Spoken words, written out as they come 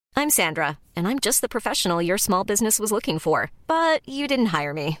I'm Sandra, and I'm just the professional your small business was looking for. But you didn't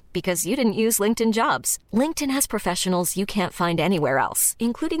hire me because you didn't use LinkedIn Jobs. LinkedIn has professionals you can't find anywhere else,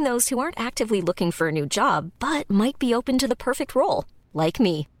 including those who aren't actively looking for a new job, but might be open to the perfect role, like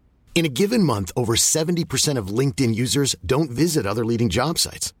me. In a given month, over 70% of LinkedIn users don't visit other leading job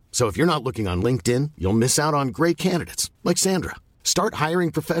sites. So if you're not looking on LinkedIn, you'll miss out on great candidates like Sandra. Start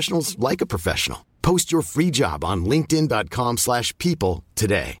hiring professionals like a professional. Post your free job on linkedin.com/people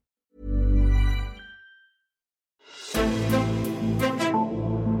today.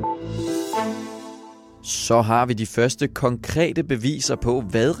 Så har vi de første konkrete beviser på,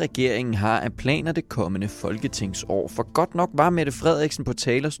 hvad regeringen har af planer det kommende folketingsår. For godt nok var Mette Frederiksen på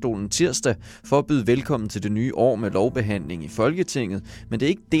talerstolen tirsdag for at byde velkommen til det nye år med lovbehandling i Folketinget, men det er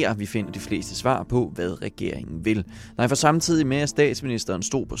ikke der, vi finder de fleste svar på, hvad regeringen vil. Nej, for samtidig med, at statsministeren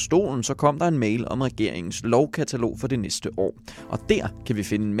stod på stolen, så kom der en mail om regeringens lovkatalog for det næste år. Og der kan vi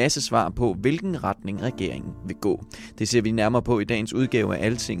finde en masse svar på, hvilken retning regeringen vil gå. Det ser vi nærmere på i dagens udgave af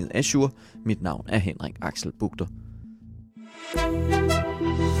Altinget Azure. Mit navn er Henrik Axel Bugter.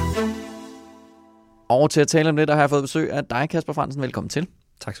 Og til at tale om det, der har jeg fået besøg af dig, Kasper Frandsen. Velkommen til.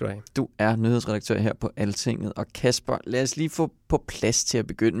 Tak skal du have. Du er nyhedsredaktør her på Altinget. Og Kasper, lad os lige få på plads til at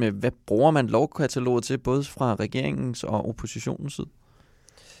begynde med, hvad bruger man lovkataloget til, både fra regeringens og oppositionens side?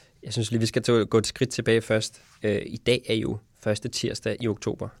 Jeg synes lige, vi skal gå et skridt tilbage først. I dag er jo første tirsdag i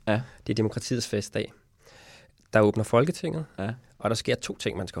oktober. Ja. Det er demokratiets festdag. Der åbner Folketinget, ja. Og der sker 2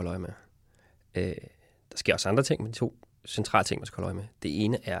 ting, man skal holde øje med. Der sker også andre ting, men de 2 centrale ting, man skal holde øje med. Det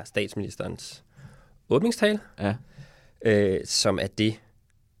ene er statsministerens åbningstale, som er det,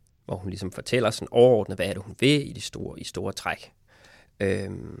 hvor hun ligesom fortæller sådan overordnet, hvad er det, hun vil i store træk.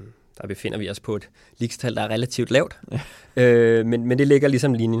 Der befinder vi os på et ligestal, der er relativt lavt, men det ligger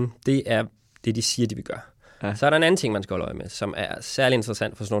ligesom linjen. Det er det, de siger, de vil gøre. Ja. Så er der en anden ting, man skal holde øje med, som er særlig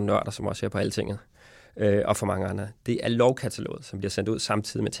interessant for sådan nogle nørder, som også er på Altinget, og for mange andre. Det er lovkataloget, som bliver sendt ud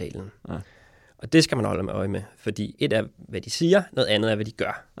samtidig med talen. Ja. Og det skal man holde med øje med, fordi et er, hvad de siger, noget andet er, hvad de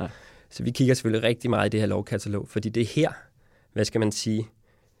gør. Ja. Så vi kigger selvfølgelig rigtig meget i det her lovkatalog, fordi det er her, hvad skal man sige,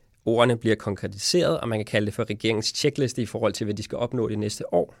 ordene bliver konkretiseret, og man kan kalde det for regeringens checkliste i forhold til, hvad de skal opnå det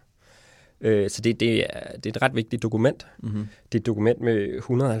næste år. Så det er et ret vigtigt dokument. Mm-hmm. Det er et dokument med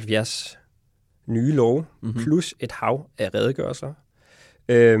 170 nye love, plus et hav af redegørelser.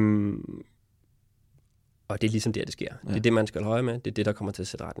 Og det er ligesom det sker. Ja. Det er det, man skal holde øje med. Det er det, der kommer til at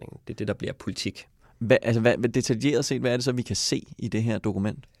sætte retningen. Det er det, der bliver politik. Hvad detaljeret set, hvad er det så, vi kan se i det her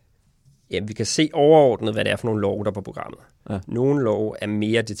dokument? Ja, vi kan se overordnet, hvad det er for nogle love, der er på programmet. Ja. Nogle love er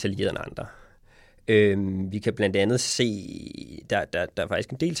mere detaljerede end andre. Vi kan blandt andet se, der er faktisk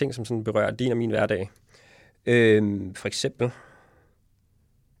en del ting, som sådan berører din og min hverdag. For eksempel,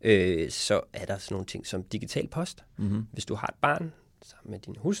 så er der sådan nogle ting som digital post. Mm-hmm. Hvis du har et barn sammen med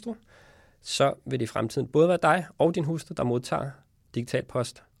din hustru, så vil det i fremtiden både være dig og din hustru, der modtager digital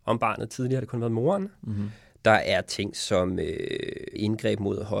post om barnet. Tidligere har det kun været moren. Mm-hmm. Der er ting som indgreb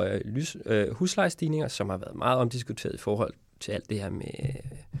mod høje huslejestigninger, som har været meget omdiskuteret i forhold til alt det her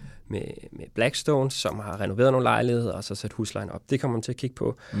med Blackstone, som har renoveret nogle lejligheder og så sat huslejen op. Det kommer man til at kigge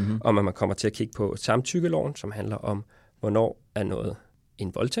på. Mm-hmm. Og man kommer til at kigge på samtykkeloven, som handler om, hvornår er noget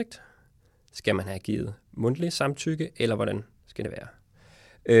en voldtægt. Skal man have givet mundtlig samtykke, eller hvordan skal det være?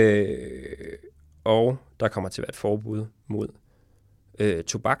 Og der kommer til at være et forbud mod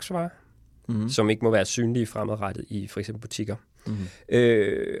tobaksvarer, som ikke må være synlige fremadrettet i for eksempel butikker. Mm-hmm.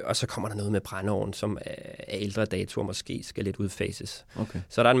 Og så kommer der noget med brændeovnen, som er ældre dato og måske skal lidt udfases. Okay.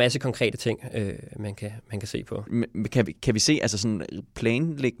 Så der er en masse konkrete ting, man kan se på. Kan vi se, altså sådan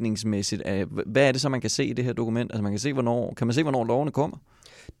planlægningsmæssigt, hvad er det så, man kan se i det her dokument? Altså man kan se, hvornår lovene kommer?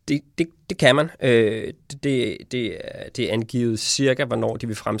 Det kan man. Det er angivet cirka, hvornår de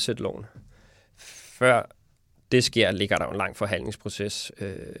vil fremsætte loven. Før det sker, ligger der en lang forhandlingsproces.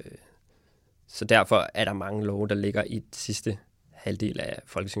 Så derfor er der mange love, der ligger i sidste halvdel af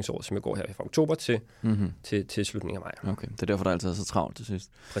folketingsåret, som går her fra oktober til slutningen af maj. Okay, det er derfor, der altid er så travlt til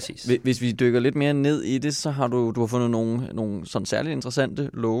sidst. Præcis. Hvis vi dykker lidt mere ned i det, så har du har fundet nogle sådan særligt interessante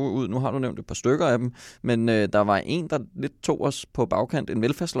love ud. Nu har du nævnt et par stykker af dem, men der var en, der lidt tog os på bagkant, en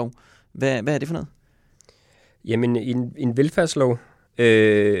velfærdslov. Hvad er det for noget? Jamen, en velfærdslov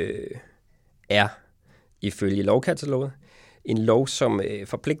er ifølge lovkataloget en lov, som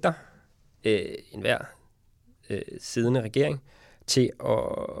forpligter enhver siddende regering til at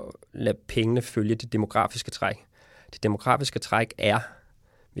lade pengene følge det demografiske træk. Det demografiske træk er,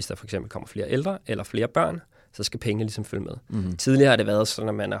 hvis der for eksempel kommer flere ældre eller flere børn, så skal pengene ligesom følge med. Mm-hmm. Tidligere har det været sådan,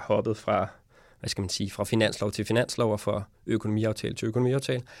 at man har hoppet fra, fra finanslov til finanslov og fra økonomiaftale til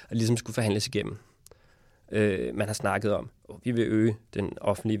økonomiaftale, og ligesom skulle forhandles igennem. Man har snakket om, at vi vil øge den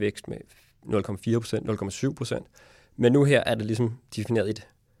offentlige vækst med 0,4%, 0,7%. Men nu her er det ligesom defineret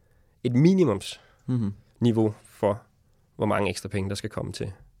et minimumsniveau for, hvor mange ekstra penge, der skal komme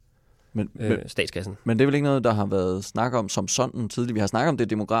til statskassen. Men det er vel ikke noget, der har været snak om som sådan tidligere? Vi har snakket om det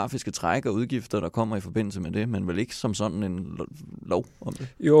demografiske træk og udgifter, der kommer i forbindelse med det, men vel ikke som sådan en lov om det?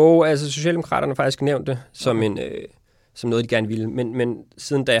 Jo, altså Socialdemokraterne har faktisk nævnt det som som noget, de gerne ville, men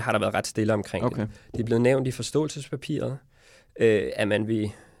siden da har der været ret stille omkring det. Det er blevet nævnt i forståelsespapiret, at man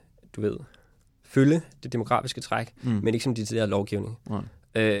vil, følge det demografiske træk, men ikke som decideret lovgivning.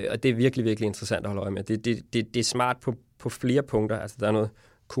 Og det er virkelig, virkelig interessant at holde øje med. Det er smart på flere punkter. Altså, der er noget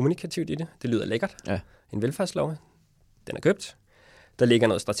kommunikativt i det. Det lyder lækkert. Ja. En velfærdslov. Den er købt. Der ligger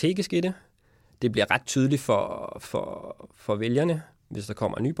noget strategisk i det. Det bliver ret tydeligt for vælgerne, hvis der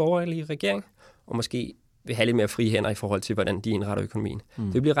kommer en ny borgerlig regering, og måske vil have lidt mere frie hænder i forhold til, hvordan de indretter økonomien.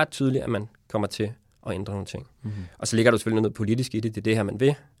 Det bliver ret tydeligt, at man kommer til at ændre nogle ting. Og så ligger der selvfølgelig noget politisk i det. Det er det her, man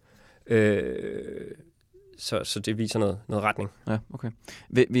vil. Så det viser noget retning. Ja, okay.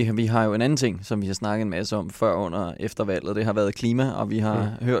 Vi har jo en anden ting, som vi har snakket en masse om før, under eftervalget. Det har været klima, og vi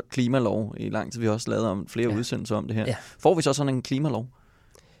har hørt klimalov i lang tid. Vi har også lavet om flere udsendelser om det her. Ja. Får vi så sådan en klimalov?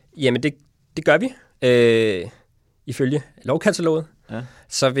 Jamen, det gør vi. Ifølge lovkataloget,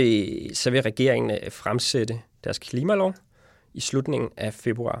 så vil regeringen fremsætte deres klimalov i slutningen af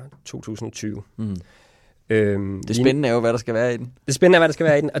februar 2020. Det spændende er jo, hvad der skal være i den. Det spændende er, hvad der skal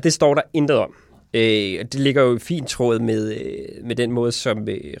være i den, og det står der intet om. Det ligger jo fint tråd med den måde, som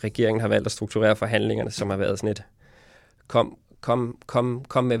regeringen har valgt at strukturere forhandlingerne, som har været sådan et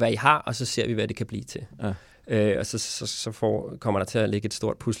kom med, hvad I har, og så ser vi, hvad det kan blive til. Ja. Og så kommer der til at ligge et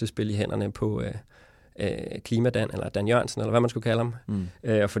stort puslespil i hænderne på Klimadan, eller Dan Jørgensen, eller hvad man skulle kalde ham,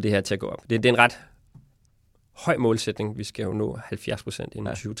 og få det her til at gå op. Det er en ret høj målsætning. Vi skal jo nå 70% inden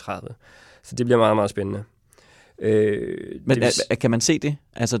 2030. Så det bliver meget, meget spændende. Men kan man se det?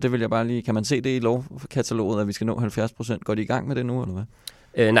 Altså, det vil jeg bare lige... Kan man se det i lovkataloget, at vi skal nå 70%? Går de i gang med det nu, eller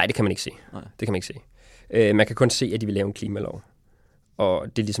hvad? Nej, det kan man ikke se. Det kan man ikke se. Man kan kun se, at de vil lave en klimalov.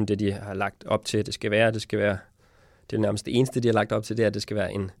 Og det er ligesom det, de har lagt op til, at det skal være. Det er nærmest det eneste, de har lagt op til, det er, at det skal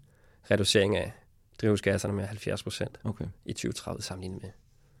være en reducering af drivhusgasserne med 70% i 2030 sammenlignet med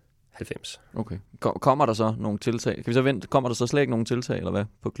 90. Okay. Kommer der så nogle tiltag? Kan vi så vente? Kommer der så slet ikke nogle tiltag, eller hvad,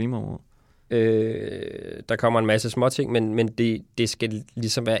 på klimaområdet? Der kommer en masse småting, men det skal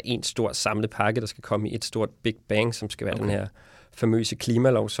ligesom være en stor samlet pakke, der skal komme i et stort Big Bang, som skal være den her famøse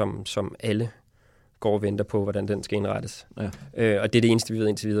klimalov, som alle går og venter på, hvordan den skal indrettes. Ja. Og det er det eneste, vi ved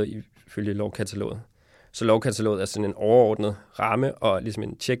indtil videre ifølge lovkataloget. Så lovkataloget er sådan en overordnet ramme og ligesom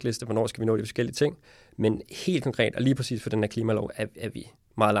en checkliste, hvornår skal vi nå de forskellige ting. Men helt konkret, og lige præcis for den her klimalov, er vi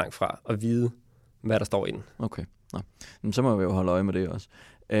meget langt fra at vide, hvad der står i den. Okay. Men så må vi jo holde øje med det også.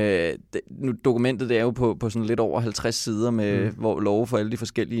 Dokumentet det er jo på sådan lidt over 50 sider med hvor love for alle de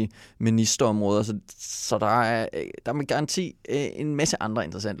forskellige ministerområder, så der er med garanti en masse andre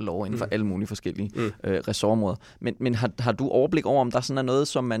interessante love inden for alle mulige forskellige ressortområder. Men har du overblik over, om der sådan er noget,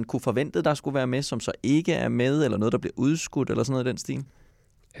 som man kunne forvente, der skulle være med, som så ikke er med, eller noget, der bliver udskudt, eller sådan noget i den stil?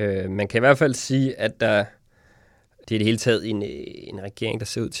 Man kan i hvert fald sige, at det er det hele taget en regering, der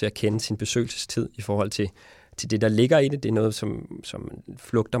ser ud til at kende sin besøgelsestid i forhold til det, der ligger i det. Det er noget, som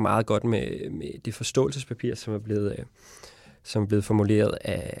flugter meget godt med det forståelsespapir, som er blevet formuleret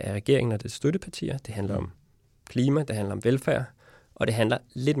af regeringen og det støttepartier. Det handler om klima, det handler om velfærd, og det handler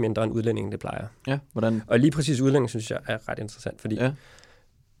lidt mindre om udlændingen, det plejer. Ja, hvordan? Og lige præcis udlænding, synes jeg, er ret interessant, fordi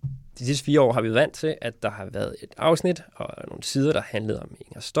de sidste 4 år har vi været vant til, at der har været et afsnit og nogle sider, der handlede om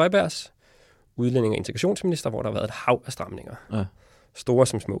Inger Støjbergs udlænding- og integrationsminister, hvor der har været et hav af stramninger. Ja. Store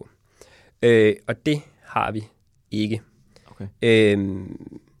som små. Og det har vi ikke. Okay.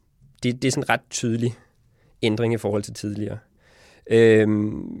 Det er sådan en ret tydelig ændring i forhold til tidligere.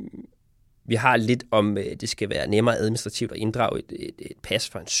 Vi har lidt om, det skal være nemmere administrativt at inddrage et pas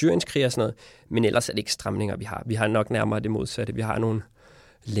for en syrienskriger og sådan noget, men ellers er det ikke stramninger, vi har. Vi har nok nærmere det modsatte. Vi har nogle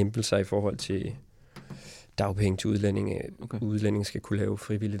lempelser i forhold til dagpenge til udlændinge. Okay. Udlændinge skal kunne lave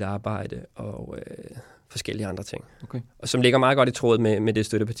frivilligt arbejde og forskellige andre ting. Okay. Og som ligger meget godt i tråd med det,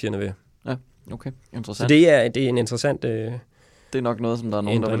 støttepartierne vil. Ja, okay. Interessant. Så det er en interessant det er nok noget, som der er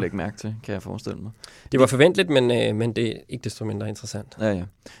nogen, der vil lægge mærke til, kan jeg forestille mig. Det var forventeligt, men det er ikke desto mindre interessant. Ja.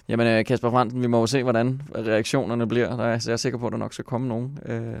 Jamen, Kasper Frandsen, vi må jo se, hvordan reaktionerne bliver. Jeg er sikker på, at der nok skal komme nogen.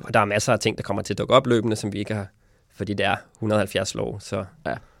 Og der er masser af ting, der kommer til at dukke op løbende, som vi ikke har, fordi det er 170 lov, så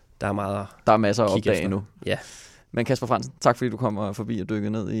der er meget der er masser at opdage nu. Ja. Men Kasper Frandsen, tak fordi du kom forbi og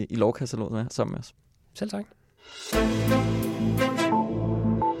dykkede ned i lovkataloget sammen med os. Selv tak.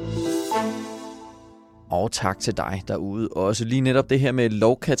 Og tak til dig derude også. Lige netop det her med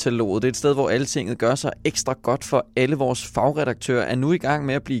lovkataloget, det er et sted, hvor Altinget gør sig ekstra godt, for alle vores fagredaktører er nu i gang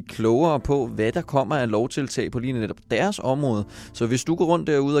med at blive klogere på, hvad der kommer af lovtiltag på lige netop deres område. Så hvis du går rundt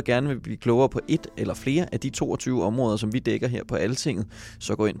derude og gerne vil blive klogere på et eller flere af de 22 områder, som vi dækker her på Altinget,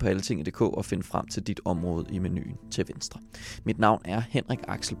 så gå ind på altinget.dk og find frem til dit område i menuen til venstre. Mit navn er Henrik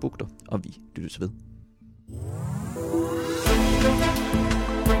Axel Bugter, og vi lyttes ved.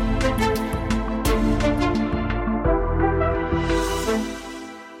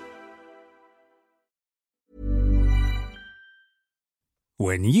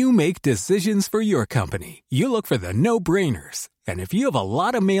 When you make decisions for your company, you look for the no-brainers. And if you have a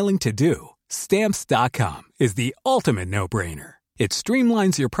lot of mailing to do, Stamps.com is the ultimate no-brainer. It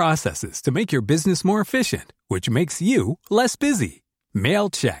streamlines your processes to make your business more efficient, which makes you less busy. Mail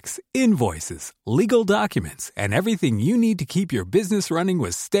checks, invoices, legal documents, and everything you need to keep your business running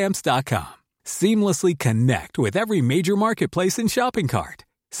with Stamps.com. Seamlessly connect with every major marketplace and shopping cart.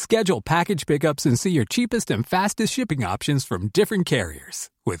 Schedule package pickups and see your cheapest and fastest shipping options from different carriers,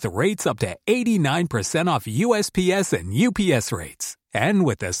 with rates up to 89% off USPS and UPS rates. And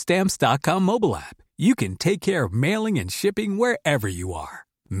with the Stamps.com mobile app, you can take care of mailing and shipping wherever you are.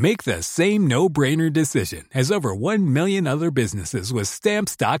 Make the same no-brainer decision as over 1 million other businesses with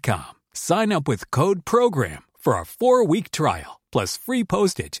Stamps.com. Sign up with code PROGRAM for a 4-week trial, plus free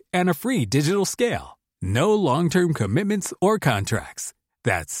postage and a free digital scale. No long-term commitments or contracts.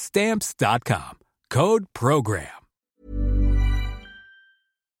 That's Stamps.com. Code PROGRAM.